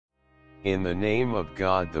In the name of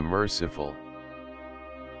God the Merciful.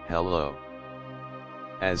 Hello.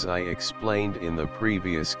 As I explained in the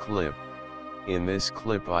previous clip, in this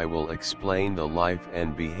clip I will explain the life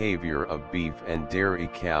and behavior of beef and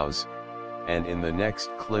dairy cows, and in the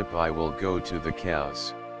next clip I will go to the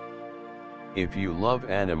cows. If you love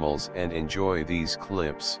animals and enjoy these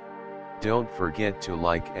clips, don't forget to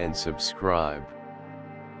like and subscribe.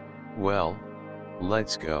 Well,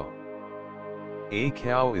 let's go. A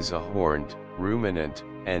cow is a horned, ruminant,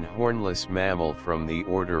 and hornless mammal from the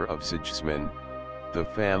order of Zygismen, the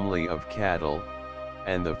family of cattle,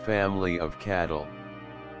 and the family of cattle.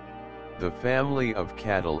 The family of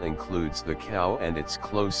cattle includes the cow and its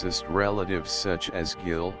closest relatives such as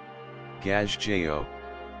Gil, Gajjeo,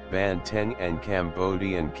 Banteng and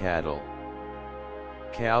Cambodian cattle.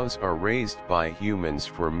 Cows are raised by humans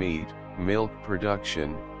for meat, milk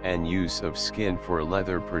production, and use of skin for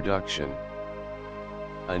leather production.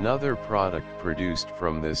 Another product produced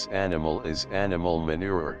from this animal is animal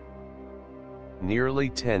manure. Nearly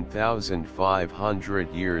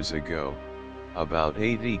 10,500 years ago, about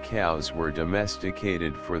 80 cows were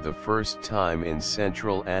domesticated for the first time in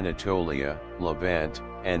central Anatolia, Levant,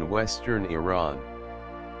 and western Iran.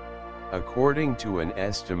 According to an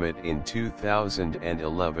estimate in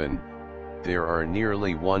 2011, there are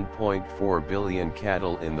nearly 1.4 billion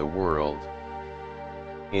cattle in the world.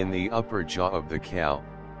 In the upper jaw of the cow,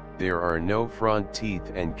 there are no front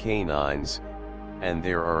teeth and canines, and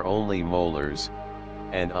there are only molars,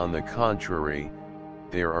 and on the contrary,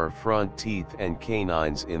 there are front teeth and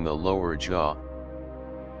canines in the lower jaw.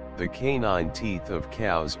 The canine teeth of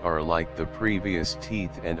cows are like the previous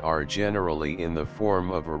teeth and are generally in the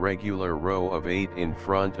form of a regular row of 8 in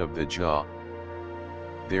front of the jaw.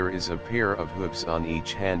 There is a pair of hooves on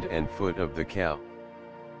each hand and foot of the cow.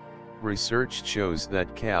 Research shows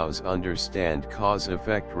that cows understand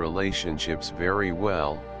cause-effect relationships very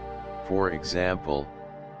well. For example,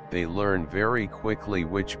 they learn very quickly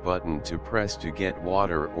which button to press to get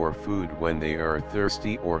water or food when they are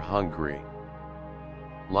thirsty or hungry.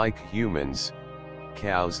 Like humans,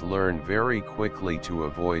 cows learn very quickly to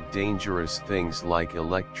avoid dangerous things like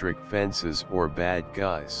electric fences or bad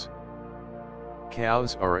guys.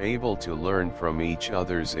 Cows are able to learn from each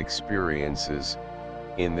other's experiences.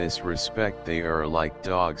 In this respect they are like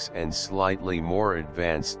dogs and slightly more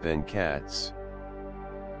advanced than cats.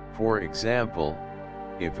 For example,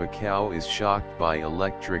 if a cow is shocked by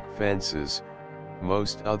electric fences,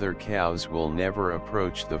 most other cows will never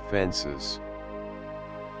approach the fences.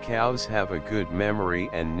 Cows have a good memory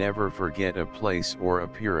and never forget a place or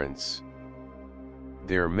appearance.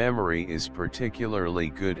 Their memory is particularly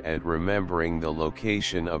good at remembering the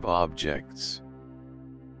location of objects.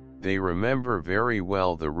 They remember very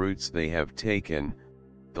well the routes they have taken,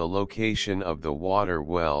 the location of the water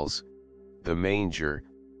wells, the manger,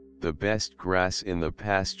 the best grass in the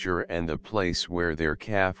pasture and the place where their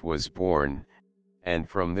calf was born, and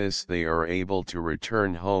from this they are able to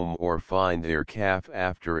return home or find their calf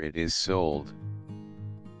after it is sold.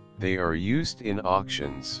 They are used in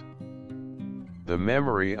auctions. The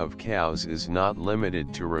memory of cows is not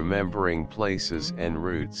limited to remembering places and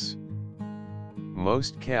routes.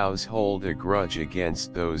 Most cows hold a grudge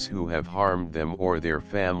against those who have harmed them or their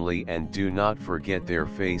family and do not forget their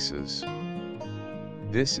faces.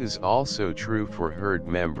 This is also true for herd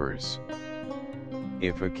members.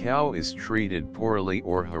 If a cow is treated poorly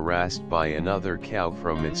or harassed by another cow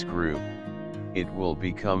from its group, it will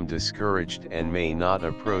become discouraged and may not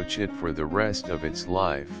approach it for the rest of its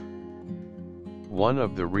life. One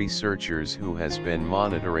of the researchers who has been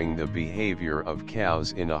monitoring the behavior of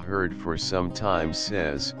cows in a herd for some time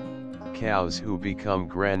says, cows who become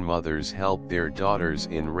grandmothers help their daughters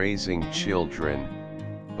in raising children,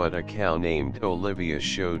 but a cow named Olivia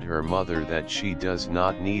showed her mother that she does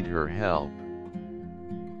not need her help.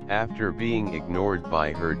 After being ignored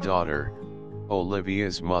by her daughter,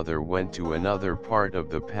 Olivia's mother went to another part of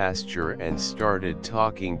the pasture and started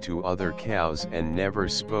talking to other cows and never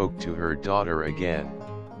spoke to her daughter again.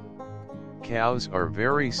 Cows are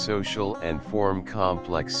very social and form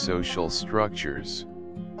complex social structures.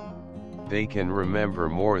 They can remember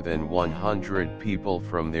more than 100 people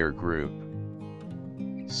from their group.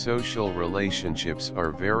 Social relationships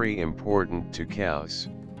are very important to cows.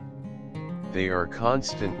 They are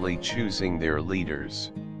constantly choosing their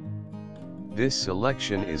leaders. This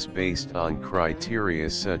selection is based on criteria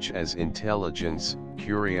such as intelligence,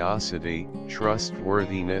 curiosity,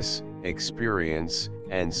 trustworthiness, experience,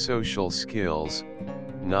 and social skills,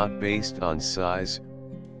 not based on size,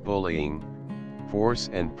 bullying, force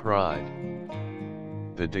and pride.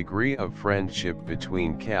 The degree of friendship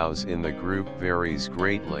between cows in the group varies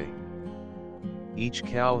greatly. Each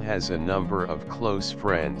cow has a number of close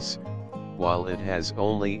friends, while it has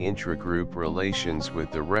only intragroup relations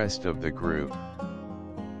with the rest of the group.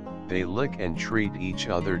 They lick and treat each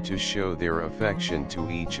other to show their affection to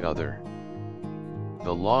each other.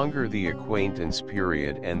 The longer the acquaintance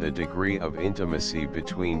period and the degree of intimacy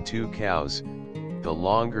between two cows, the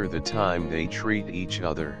longer the time they treat each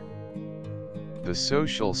other. The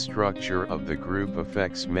social structure of the group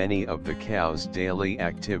affects many of the cow's daily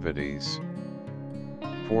activities.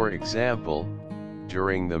 For example,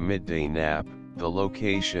 during the midday nap, the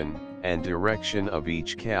location and direction of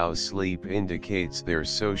each cow's sleep indicates their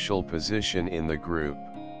social position in the group.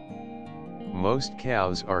 Most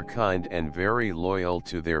cows are kind and very loyal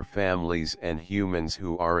to their families and humans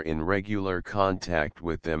who are in regular contact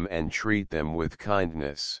with them and treat them with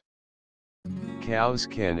kindness. Cows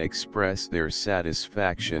can express their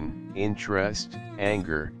satisfaction, interest,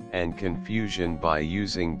 anger, and confusion by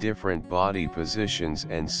using different body positions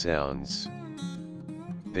and sounds.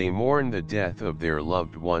 They mourn the death of their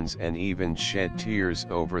loved ones and even shed tears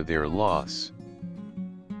over their loss.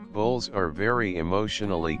 Bulls are very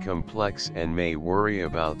emotionally complex and may worry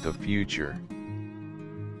about the future.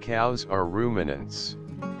 Cows are ruminants.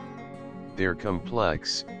 Their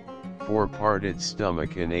complex, four-parted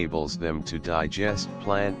stomach enables them to digest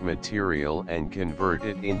plant material and convert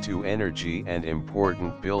it into energy and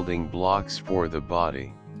important building blocks for the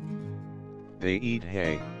body. They eat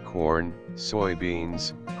hay, corn,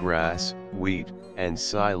 soybeans, grass, wheat, and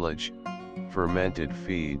silage, fermented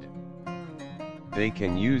feed. They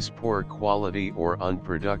can use poor quality or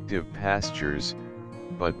unproductive pastures,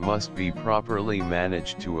 but must be properly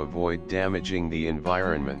managed to avoid damaging the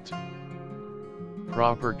environment.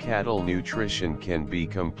 Proper cattle nutrition can be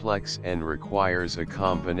complex and requires a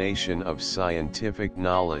combination of scientific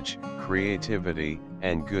knowledge, creativity,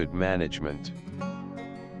 and good management.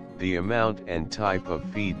 The amount and type of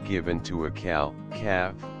feed given to a cow,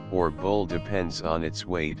 calf, or bull depends on its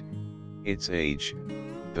weight, its age,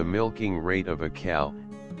 the milking rate of a cow,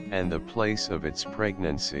 and the place of its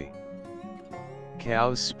pregnancy.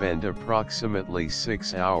 Cows spend approximately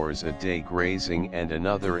 6 hours a day grazing and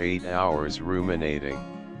another 8 hours ruminating.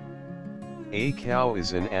 A cow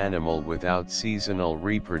is an animal without seasonal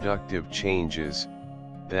reproductive changes,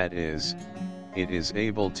 that is, it is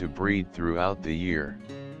able to breed throughout the year.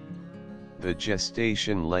 The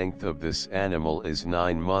gestation length of this animal is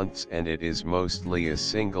 9 months and it is mostly a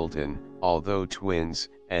singleton, although twins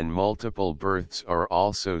and multiple births are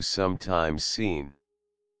also sometimes seen.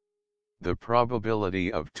 The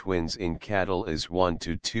probability of twins in cattle is 1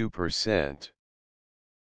 to 2%.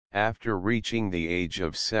 After reaching the age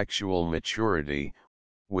of sexual maturity,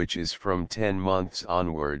 which is from 10 months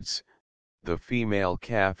onwards, the female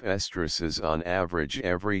calf estresses on average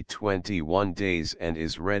every 21 days and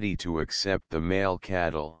is ready to accept the male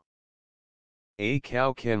cattle. A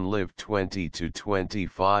cow can live 20 to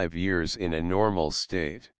 25 years in a normal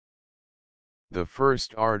state. The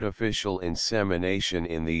first artificial insemination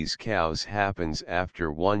in these cows happens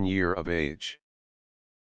after 1 year of age.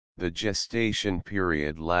 The gestation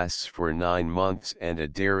period lasts for 9 months and a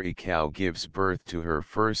dairy cow gives birth to her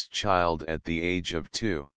first child at the age of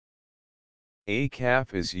 2. A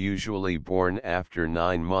calf is usually born after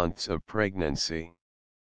 9 months of pregnancy.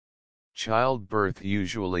 Childbirth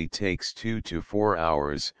usually takes 2 to 4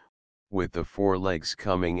 hours, with the forelegs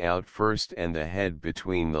coming out first and the head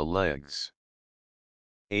between the legs.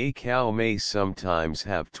 A cow may sometimes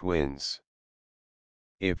have twins.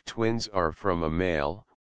 If twins are from a male,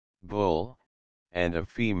 bull, and a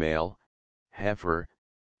female, heifer,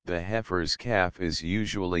 the heifer's calf is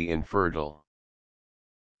usually infertile.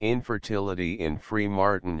 Infertility in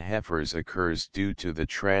free-martin heifers occurs due to the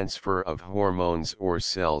transfer of hormones or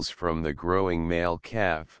cells from the growing male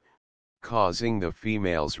calf, causing the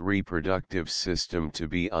female's reproductive system to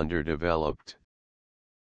be underdeveloped.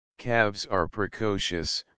 Calves are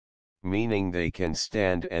precocious, meaning they can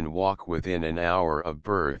stand and walk within an hour of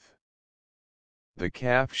birth. The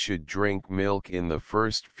calf should drink milk in the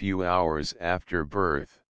first few hours after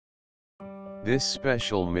birth. This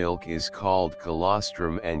special milk is called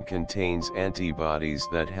colostrum and contains antibodies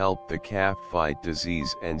that help the calf fight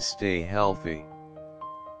disease and stay healthy.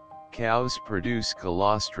 Cows produce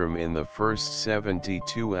colostrum in the first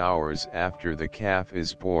 72 hours after the calf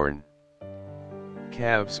is born.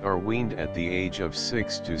 Calves are weaned at the age of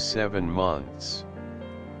 6 to 7 months.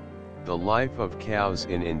 The life of cows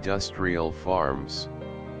in industrial farms.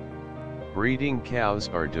 Breeding cows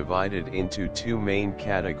are divided into 2 main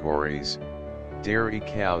categories: dairy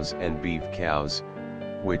cows and beef cows,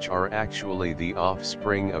 which are actually the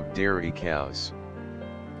offspring of dairy cows.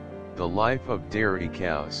 The life of dairy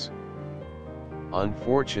cows.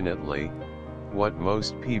 Unfortunately, what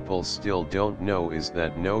most people still don't know is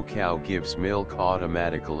that no cow gives milk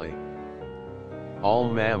automatically. All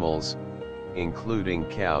mammals, including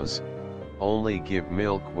cows, only give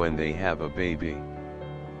milk when they have a baby.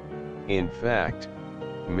 In fact,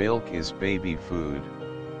 milk is baby food.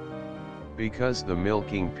 Because the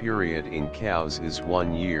milking period in cows is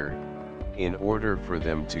 1 year, in order for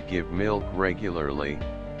them to give milk regularly,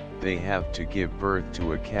 they have to give birth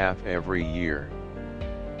to a calf every year.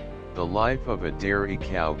 The life of a dairy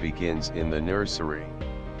cow begins in the nursery.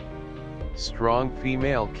 Strong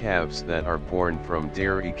female calves that are born from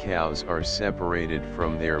dairy cows are separated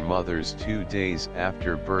from their mothers 2 days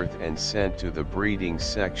after birth and sent to the breeding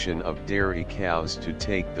section of dairy cows to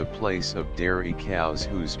take the place of dairy cows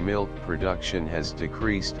whose milk production has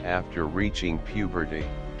decreased after reaching puberty.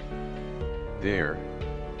 There,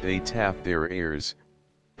 they tap their ears,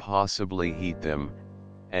 possibly heat them,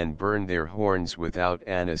 and burn their horns without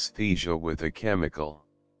anesthesia with a chemical.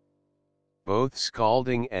 Both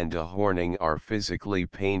scalding and dehorning are physically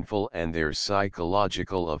painful and their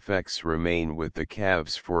psychological effects remain with the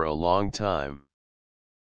calves for a long time.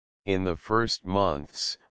 In the first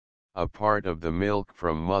months, a part of the milk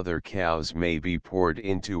from mother cows may be poured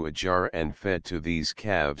into a jar and fed to these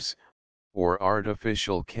calves, or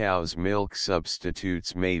artificial cow's milk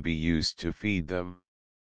substitutes may be used to feed them.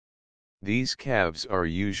 These calves are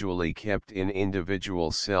usually kept in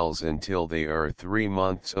individual cells until they are 3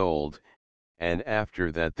 months old, and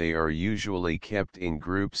after that they are usually kept in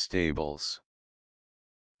group stables.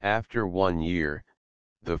 After 1 year,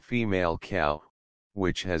 the female cow,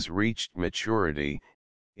 which has reached maturity,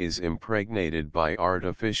 is impregnated by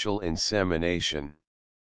artificial insemination.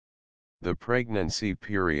 The pregnancy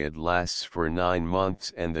period lasts for 9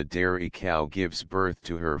 months and the dairy cow gives birth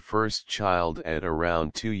to her first child at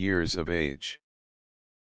around 2 years of age.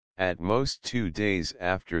 At most 2 days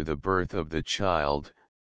after the birth of the child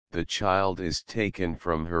is taken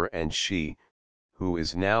from her and she, who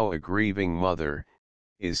is now a grieving mother,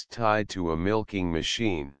 is tied to a milking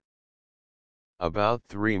machine. About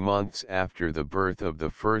 3 months after the birth of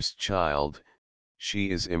the first child,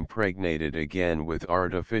 she is impregnated again with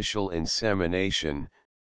artificial insemination,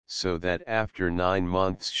 so that after 9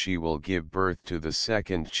 months she will give birth to the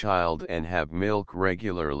second child and have milk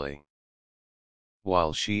regularly.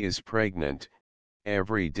 While she is pregnant,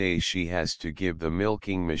 every day she has to give the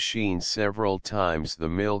milking machine several times the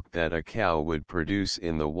milk that a cow would produce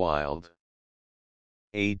in the wild.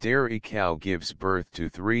 A dairy cow gives birth to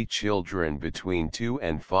 3 children between 2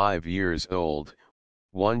 and 5 years old,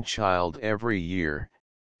 1 child every year,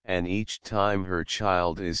 and each time her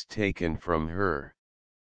child is taken from her.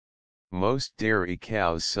 Most dairy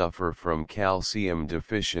cows suffer from calcium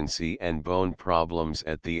deficiency and bone problems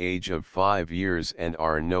at the age of 5 years and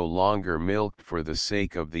are no longer milked for the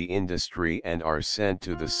sake of the industry and are sent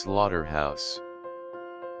to the slaughterhouse.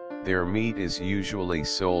 Their meat is usually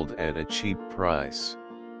sold at a cheap price.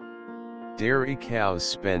 Dairy cows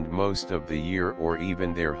spend most of the year or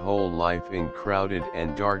even their whole life in crowded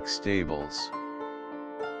and dark stables.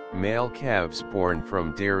 Male calves born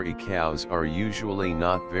from dairy cows are usually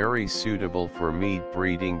not very suitable for meat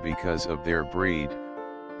breeding because of their breed,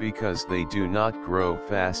 because they do not grow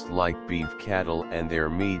fast like beef cattle and their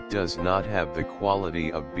meat does not have the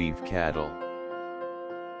quality of beef cattle.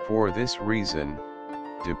 For this reason,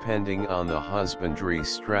 depending on the husbandry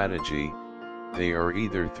strategy, they are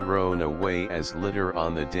either thrown away as litter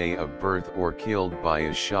on the day of birth or killed by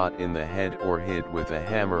a shot in the head or hit with a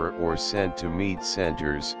hammer or sent to meat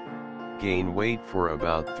centers, gain weight for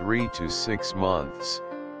about 3 to 6 months,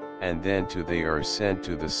 and then they are sent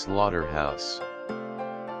to the slaughterhouse.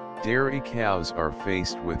 Dairy cows are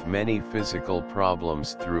faced with many physical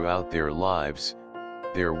problems throughout their lives.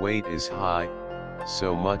 Their weight is high,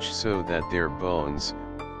 so much so that their bones,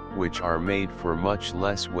 which are made for much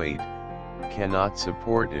less weight, cannot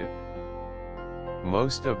support it.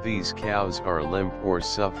 Most of these cows are limp or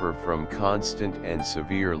suffer from constant and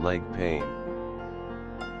severe leg pain.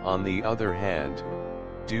 On the other hand,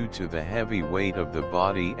 due to the heavy weight of the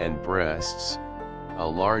body and breasts, a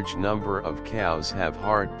large number of cows have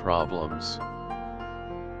heart problems.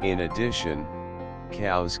 In addition,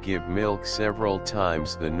 cows give milk several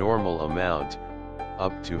times the normal amount,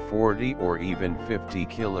 up to 40 or even 50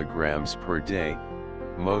 kilograms per day,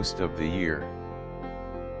 most of the year.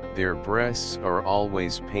 Their breasts are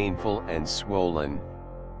always painful and swollen,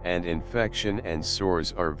 and infection and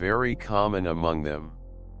sores are very common among them.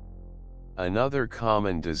 Another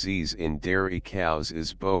common disease in dairy cows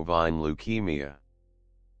is bovine leukemia.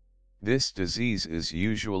 This disease is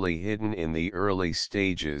usually hidden in the early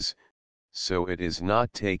stages, so it is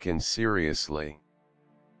not taken seriously.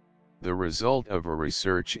 The result of a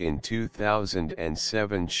research in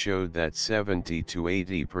 2007 showed that 70 to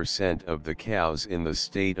 80% of the cows in the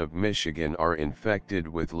state of Michigan are infected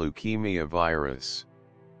with leukemia virus.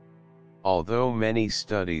 Although many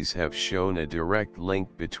studies have shown a direct link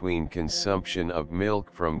between consumption of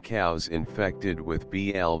milk from cows infected with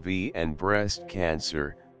BLV and breast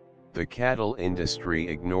cancer, the cattle industry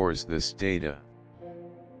ignores this data.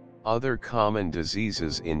 Other common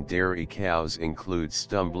diseases in dairy cows include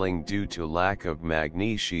stumbling due to lack of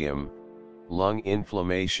magnesium, lung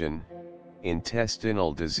inflammation,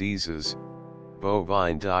 intestinal diseases,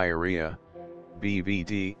 bovine diarrhea,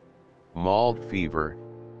 BVD, mold fever,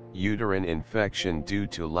 uterine infection due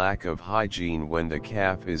to lack of hygiene when the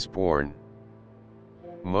calf is born.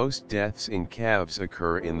 Most deaths in calves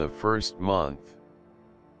occur in the first month.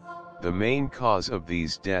 The main cause of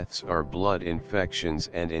these deaths are blood infections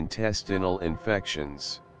and intestinal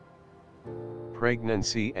infections.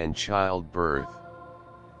 Pregnancy and childbirth.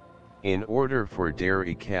 In order for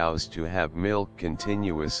dairy cows to have milk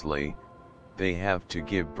continuously, they have to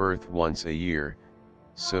give birth once a year,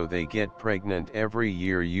 so they get pregnant every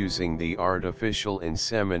year using the artificial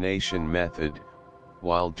insemination method,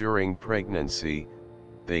 while during pregnancy,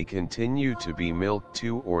 they continue to be milked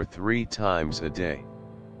 2 or 3 times a day.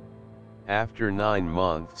 After 9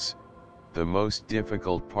 months, the most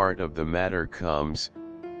difficult part of the matter comes,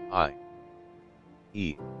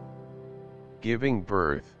 i.e. giving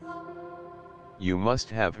birth. You must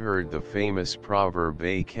have heard the famous proverb,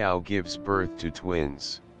 "A cow gives birth to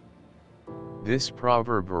twins." This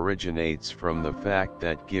proverb originates from the fact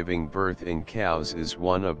that giving birth in cows is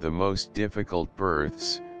one of the most difficult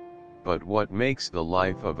births, but what makes the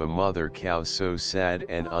life of a mother cow so sad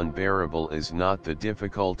and unbearable is not the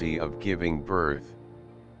difficulty of giving birth.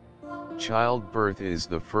 Childbirth is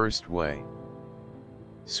the first way.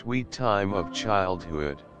 Sweet time of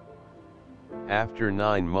childhood. After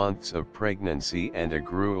 9 months of pregnancy and a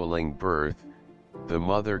grueling birth, the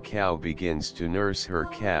mother cow begins to nurse her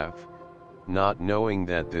calf, not knowing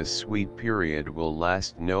that this sweet period will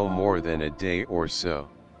last no more than a day or so.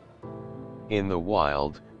 In the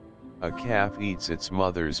wild, a calf eats its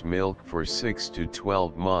mother's milk for 6 to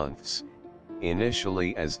 12 months,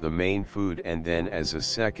 initially as the main food and then as a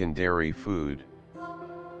secondary food.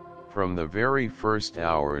 From the very first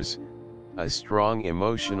hours, a strong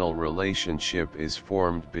emotional relationship is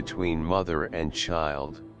formed between mother and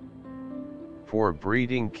child. For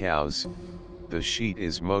breeding cows, the sheat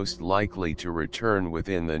is most likely to return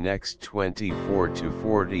within the next 24 to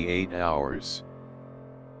 48 hours.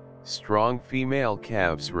 Strong female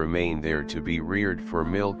calves remain there to be reared for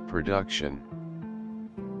milk production.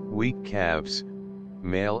 Weak calves,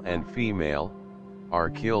 male and female, are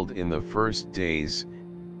killed in the first days,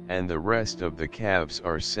 and the rest of the calves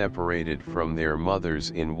are separated from their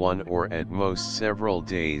mothers in 1 or at most several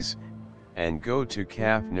days, and go to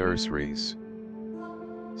calf nurseries.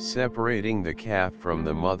 Separating the calf from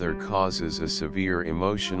the mother causes a severe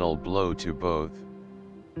emotional blow to both.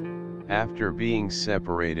 After being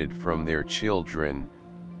separated from their children,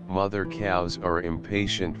 mother cows are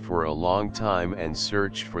impatient for a long time and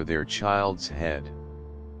search for their child's head.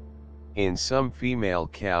 In some female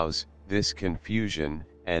cows, this confusion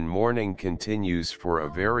and mourning continues for a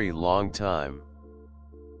very long time.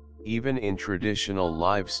 Even in traditional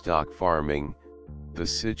livestock farming, the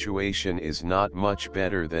situation is not much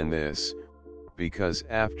better than this, because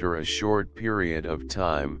after a short period of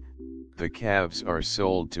time, the calves are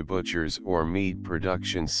sold to butchers or meat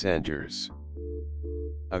production centers.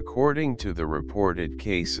 According to the reported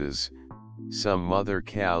cases, some mother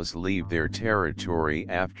cows leave their territory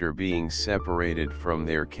after being separated from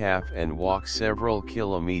their calf and walk several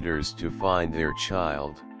kilometers to find their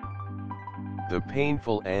child. The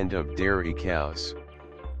painful end of dairy cows.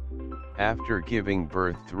 After giving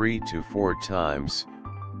birth 3 to 4 times,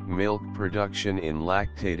 milk production in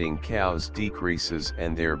lactating cows decreases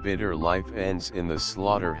and their bitter life ends in the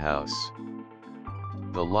slaughterhouse.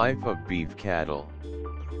 The life of beef cattle.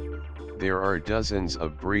 There are dozens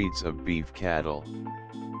of breeds of beef cattle.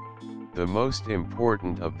 The most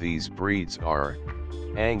important of these breeds are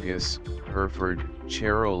Angus, Hereford,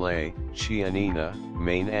 Charolais, Chianina,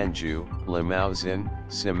 Maine Anjou, Limousin,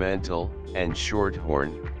 Simmental, and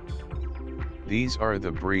Shorthorn. These are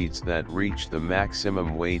the breeds that reach the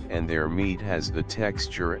maximum weight and their meat has the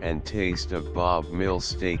texture and taste of Bob Mill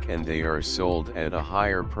steak and they are sold at a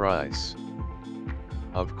higher price.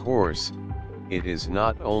 Of course, it is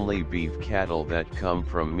not only beef cattle that come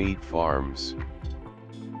from meat farms.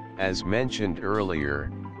 As mentioned earlier,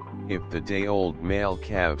 if the day-old male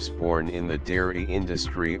calves born in the dairy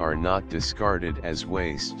industry are not discarded as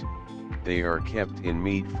waste, they are kept in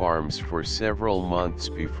meat farms for several months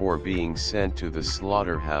before being sent to the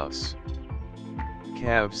slaughterhouse.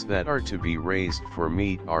 Calves that are to be raised for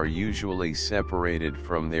meat are usually separated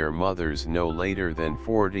from their mothers no later than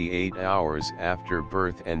 48 hours after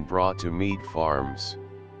birth and brought to meat farms.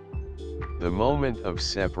 The moment of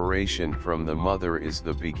separation from the mother is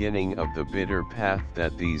the beginning of the bitter path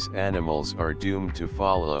that these animals are doomed to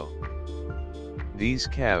follow. These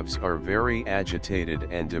calves are very agitated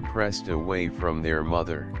and depressed away from their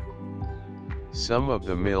mother. Some of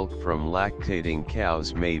the milk from lactating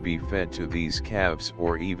cows may be fed to these calves,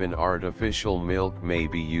 or even artificial milk may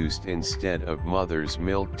be used instead of mother's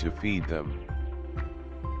milk to feed them.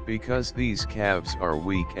 Because these calves are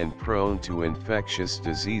weak and prone to infectious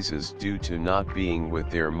diseases due to not being with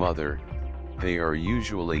their mother, they are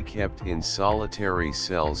usually kept in solitary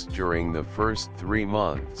cells during the first 3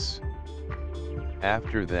 months.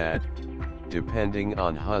 After that, depending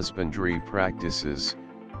on husbandry practices,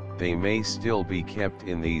 they may still be kept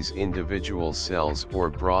in these individual cells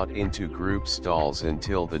or brought into group stalls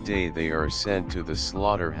until the day they are sent to the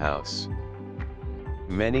slaughterhouse.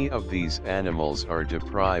 Many of these animals are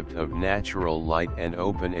deprived of natural light and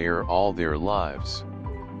open air all their lives.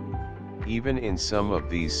 Even in some of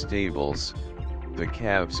these stables, the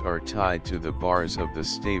calves are tied to the bars of the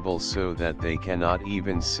stable so that they cannot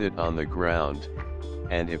even sit on the ground,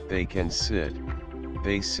 and if they can sit,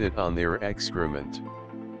 they sit on their excrement.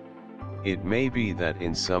 It may be that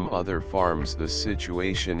in some other farms the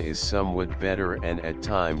situation is somewhat better, and at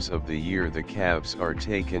times of the year the calves are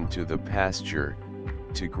taken to the pasture,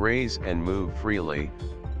 to graze and move freely,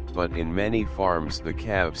 but in many farms the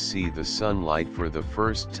calves see the sunlight for the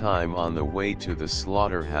first time on the way to the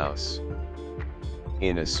slaughterhouse.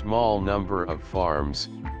 In a small number of farms,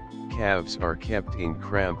 calves are kept in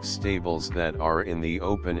cramped stables that are in the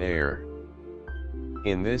open air.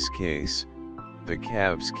 In this case, the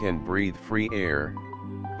calves can breathe free air,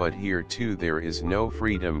 but here too there is no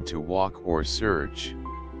freedom to walk or search.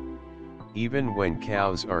 Even when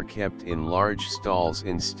cows are kept in large stalls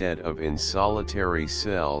instead of in solitary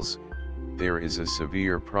cells, there is a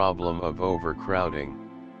severe problem of overcrowding.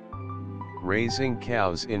 Raising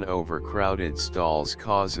cows in overcrowded stalls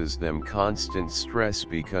causes them constant stress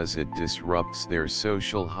because it disrupts their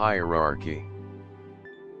social hierarchy.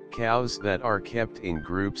 Cows that are kept in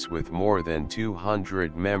groups with more than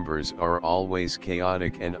 200 members are always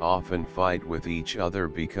chaotic and often fight with each other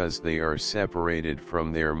because they are separated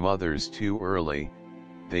from their mothers too early,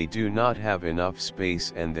 they do not have enough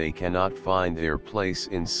space and they cannot find their place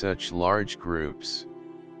in such large groups.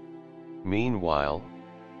 Meanwhile,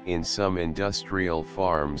 in some industrial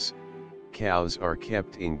farms, cows are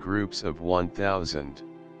kept in groups of 1,000.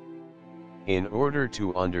 In order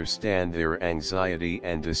to understand their anxiety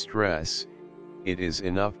and distress, it is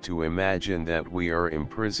enough to imagine that we are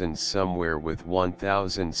imprisoned somewhere with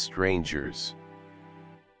 1,000 strangers.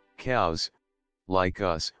 Cows, like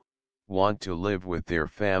us, want to live with their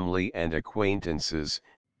family and acquaintances,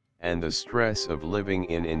 and the stress of living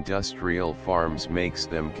in industrial farms makes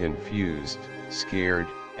them confused, scared,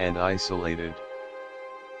 and isolated.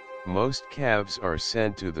 Most calves are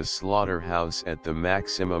sent to the slaughterhouse at the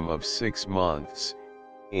maximum of 6 months.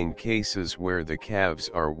 In cases where the calves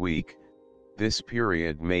are weak, this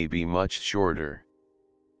period may be much shorter.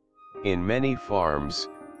 In many farms,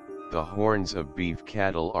 the horns of beef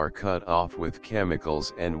cattle are cut off with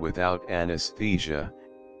chemicals and without anesthesia,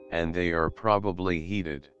 and they are probably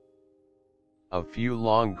heated. A few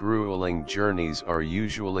long grueling journeys are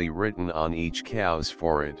usually written on each cow's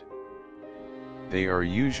forehead. They are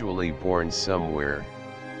usually born somewhere,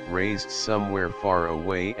 raised somewhere far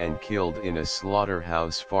away and killed in a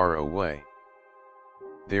slaughterhouse far away.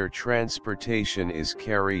 Their transportation is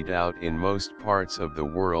carried out in most parts of the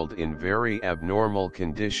world in very abnormal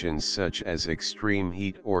conditions such as extreme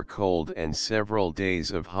heat or cold and several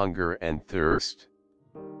days of hunger and thirst.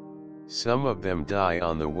 Some of them die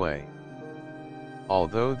on the way.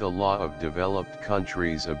 Although the law of developed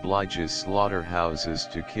countries obliges slaughterhouses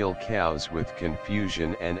to kill cows with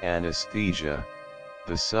confusion and anesthesia,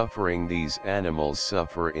 the suffering these animals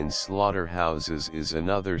suffer in slaughterhouses is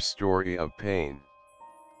another story of pain.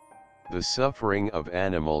 The suffering of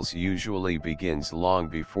animals usually begins long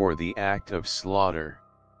before the act of slaughter.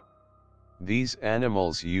 These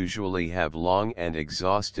animals usually have long and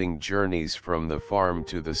exhausting journeys from the farm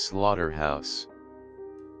to the slaughterhouse.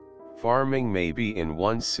 Farming may be in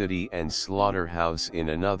one city and slaughterhouse in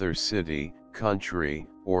another city, country,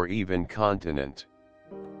 or even continent.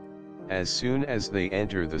 As soon as they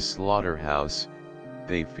enter the slaughterhouse,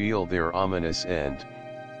 they feel their ominous end,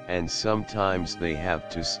 and sometimes they have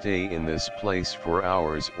to stay in this place for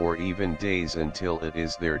hours or even days until it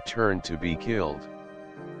is their turn to be killed.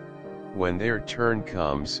 When their turn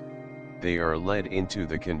comes, they are led into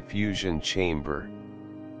the confusion chamber.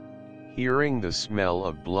 Hearing the smell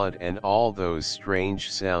of blood and all those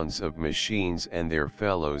strange sounds of machines and their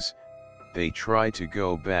fellows, they try to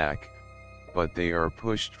go back, but they are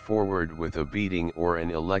pushed forward with a beating or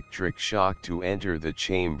an electric shock to enter the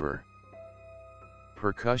chamber.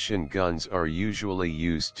 Percussion guns are usually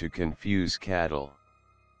used to confuse cattle.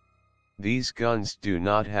 These guns do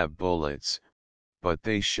not have bullets, but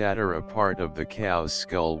they shatter a part of the cow's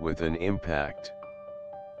skull with an impact.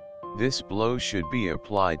 This blow should be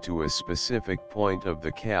applied to a specific point of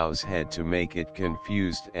the cow's head to make it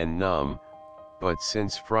confused and numb, but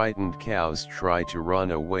since frightened cows try to run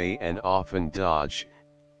away and often dodge,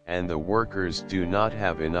 and the workers do not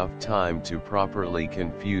have enough time to properly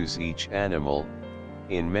confuse each animal,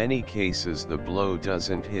 in many cases the blow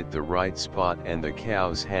doesn't hit the right spot and the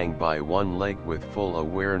cows hang by one leg with full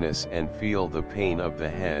awareness and feel the pain of the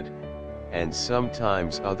head, and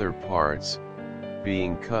sometimes other parts,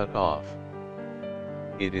 being cut off.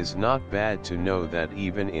 It is not bad to know that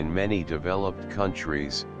even in many developed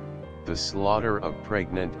countries, the slaughter of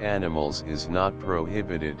pregnant animals is not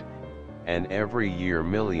prohibited, and every year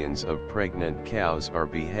millions of pregnant cows are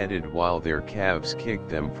beheaded while their calves kick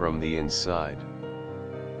them from the inside.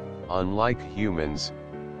 Unlike humans,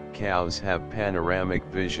 cows have panoramic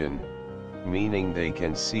vision, meaning they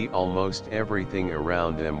can see almost everything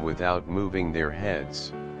around them without moving their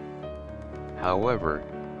heads. However,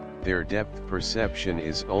 their depth perception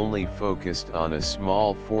is only focused on a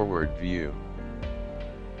small forward view.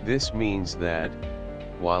 This means that,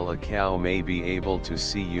 while a cow may be able to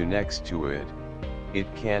see you next to it,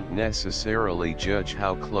 it can't necessarily judge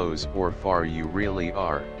how close or far you really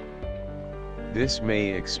are. This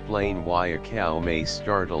may explain why a cow may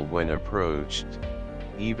startle when approached,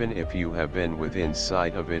 even if you have been within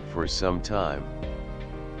sight of it for some time.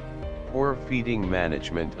 Poor feeding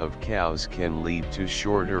management of cows can lead to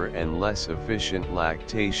shorter and less efficient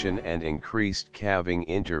lactation and increased calving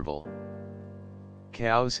interval.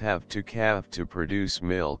 Cows have to calve to produce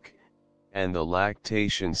milk, and the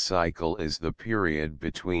lactation cycle is the period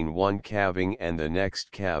between one calving and the next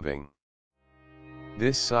calving.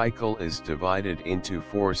 This cycle is divided into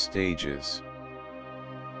 4 stages: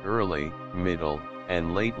 early, middle,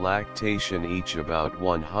 and late lactation, each about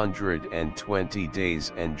 120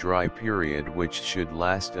 days, and dry period, which should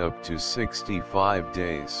last up to 65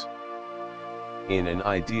 days. In an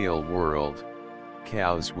ideal world,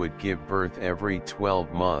 cows would give birth every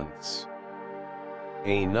 12 months.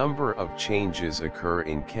 A number of changes occur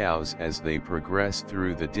in cows as they progress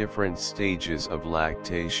through the different stages of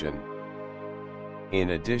lactation.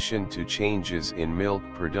 In addition to changes in milk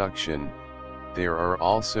production, there are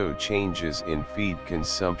also changes in feed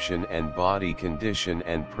consumption and body condition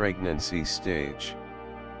and pregnancy stage.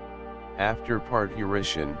 After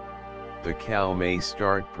parturition, the cow may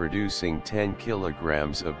start producing 10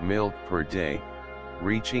 kilograms of milk per day,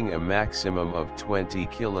 reaching a maximum of 20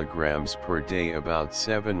 kilograms per day about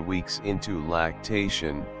 7 weeks into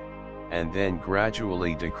lactation, and then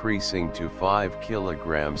gradually decreasing to 5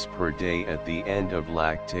 kilograms per day at the end of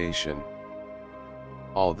lactation.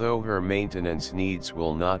 Although her maintenance needs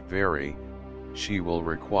will not vary, she will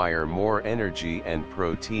require more energy and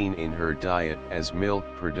protein in her diet as milk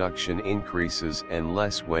production increases and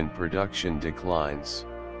less when production declines.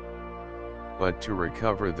 But to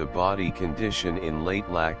recover the body condition in late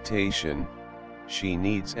lactation, she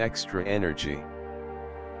needs extra energy.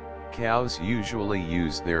 Cows usually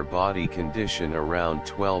use their body condition around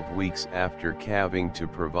 12 weeks after calving to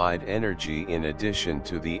provide energy in addition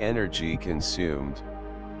to the energy consumed.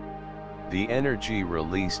 The energy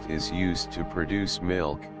released is used to produce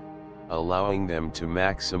milk, allowing them to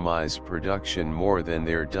maximize production more than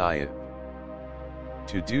their diet.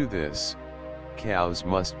 To do this, cows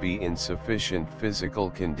must be in sufficient physical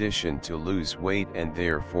condition to lose weight and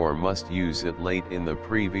therefore must use it late in the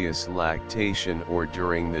previous lactation or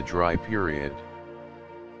during the dry period.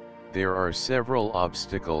 There are several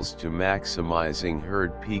obstacles to maximizing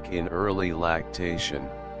herd peak in early lactation.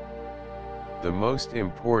 The most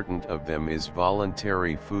important of them is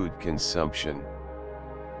voluntary food consumption.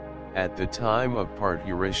 At the time of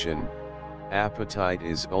parturition, appetite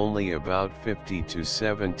is only about 50 to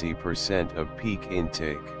 70% of peak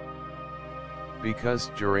intake.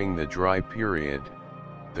 Because during the dry period,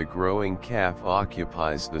 the growing calf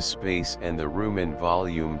occupies the space and the rumen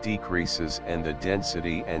volume decreases and the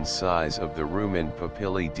density and size of the rumen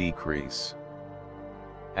papillae decrease.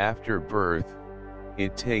 After birth,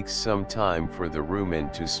 It takes some time for the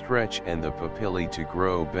rumen to stretch and the papillae to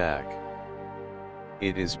grow back.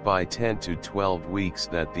 It is by 10 to 12 weeks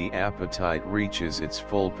that the appetite reaches its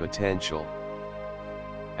full potential.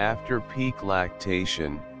 After peak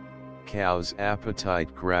lactation, cows'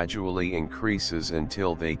 appetite gradually increases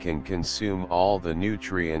until they can consume all the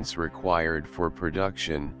nutrients required for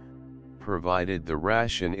production, provided the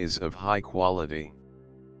ration is of high quality.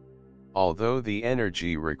 Although the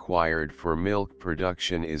energy required for milk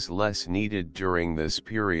production is less needed during this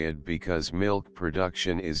period because milk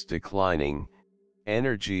production is declining,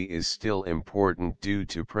 energy is still important due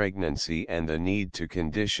to pregnancy and the need to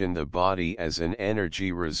condition the body as an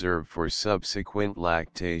energy reserve for subsequent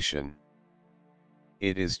lactation.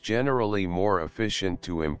 It is generally more efficient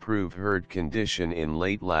to improve herd condition in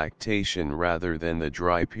late lactation rather than the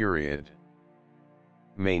dry period.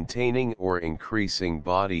 Maintaining or increasing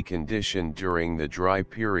body condition during the dry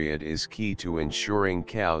period is key to ensuring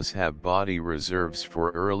cows have body reserves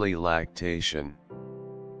for early lactation.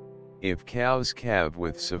 If cows calve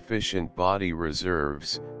with sufficient body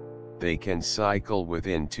reserves, they can cycle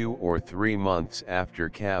within 2 or 3 months after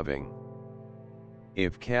calving.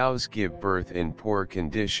 If cows give birth in poor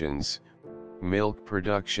conditions, milk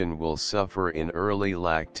production will suffer in early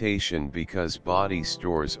lactation because body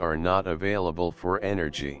stores are not available for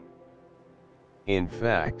energy. In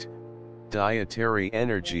fact, dietary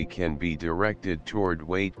energy can be directed toward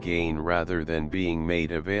weight gain rather than being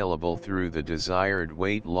made available through the desired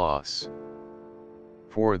weight loss.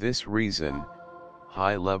 For this reason,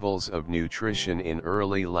 high levels of nutrition in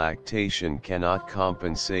early lactation cannot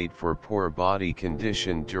compensate for poor body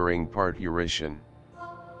condition during parturition.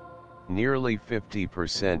 Nearly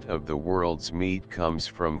 50% of the world's meat comes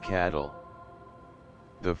from cattle.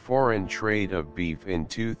 The foreign trade of beef in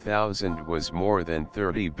 2000 was more than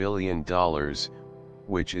 $30 billion,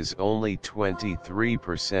 which is only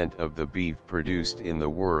 23% of the beef produced in the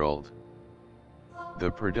world.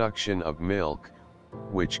 The production of milk,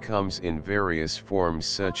 which comes in various forms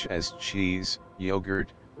such as cheese,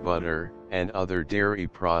 yogurt, butter, and other dairy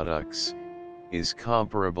products, is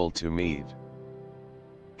comparable to meat.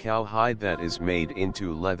 Cowhide that is made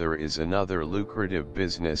into leather is another lucrative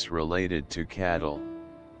business related to cattle.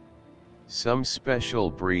 Some special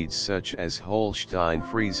breeds such as Holstein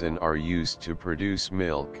Friesian are used to produce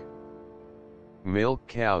milk. Milk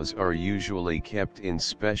cows are usually kept in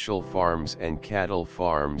special farms and cattle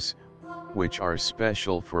farms, which are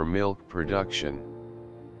special for milk production.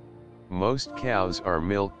 Most cows are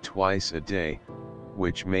milked twice a day,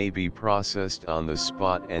 which may be processed on the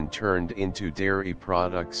spot and turned into dairy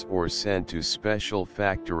products or sent to special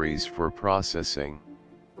factories for processing.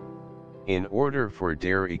 In order for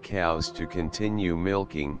dairy cows to continue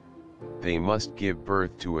milking, they must give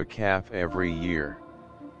birth to a calf every year.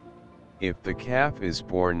 If the calf is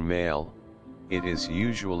born male, it is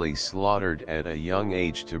usually slaughtered at a young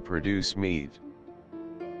age to produce meat.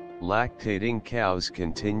 Lactating cows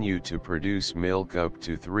continue to produce milk up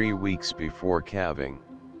to 3 weeks before calving.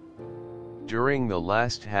 During the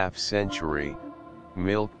last half-century,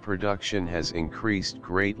 milk production has increased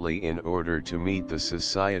greatly in order to meet the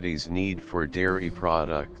society's need for dairy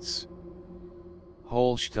products.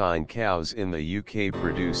 Holstein cows in the UK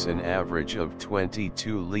produce an average of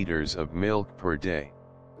 22 litres of milk per day.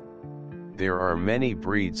 There are many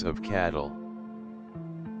breeds of cattle.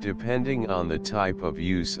 Depending on the type of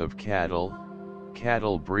use of cattle,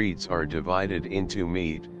 cattle breeds are divided into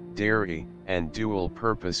meat, dairy, and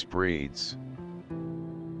dual-purpose breeds.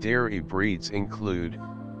 Dairy breeds include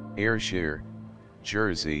Ayrshire,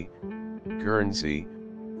 Jersey, Guernsey,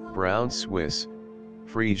 Brown Swiss,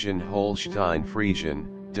 Friesian Holstein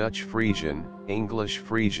Friesian, Dutch Friesian, English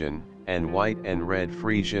Friesian, and White and Red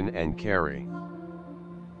Friesian and Kerry.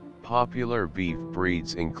 Popular beef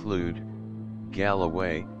breeds include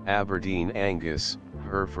Galloway, Aberdeen Angus,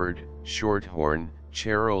 Hereford, Shorthorn,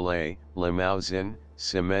 Charolais, Limousin,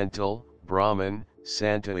 Simmental, Brahman,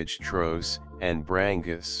 Santaigne Tros, and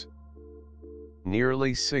Brangus.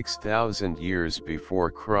 Nearly 6,000 years before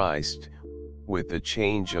Christ, with the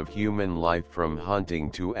change of human life from hunting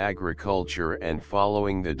to agriculture and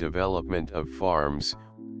following the development of farms,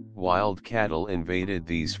 wild cattle invaded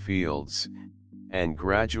these fields, and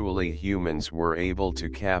gradually humans were able to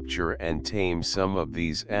capture and tame some of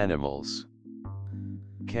these animals.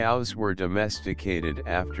 Cows were domesticated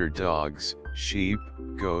after dogs, sheep,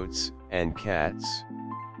 goats, and cats.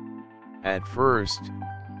 At first,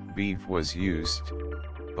 beef was used,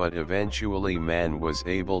 but eventually man was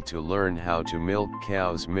able to learn how to milk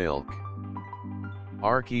cow's milk.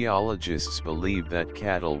 Archaeologists believe that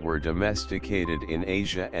cattle were domesticated in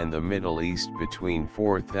Asia and the Middle East between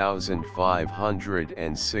 4500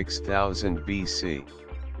 and 6000 BC.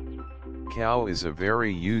 Cow is a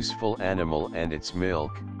very useful animal and its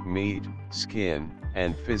milk, meat, skin,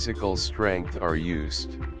 and physical strength are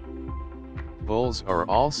used. Bulls are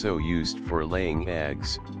also used for laying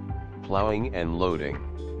eggs, plowing and loading.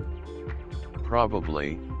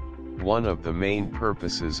 Probably, one of the main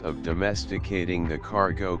purposes of domesticating the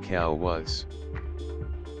cargo cow was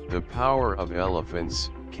the power of elephants,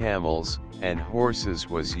 camels, and horses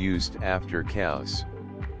was used after cows.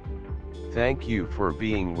 Thank you for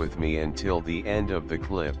being with me until the end of the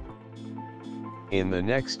clip. In the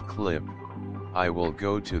next clip, I will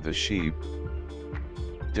go to the sheep.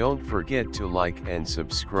 Don't forget to like and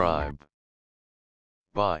subscribe.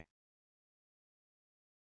 Bye.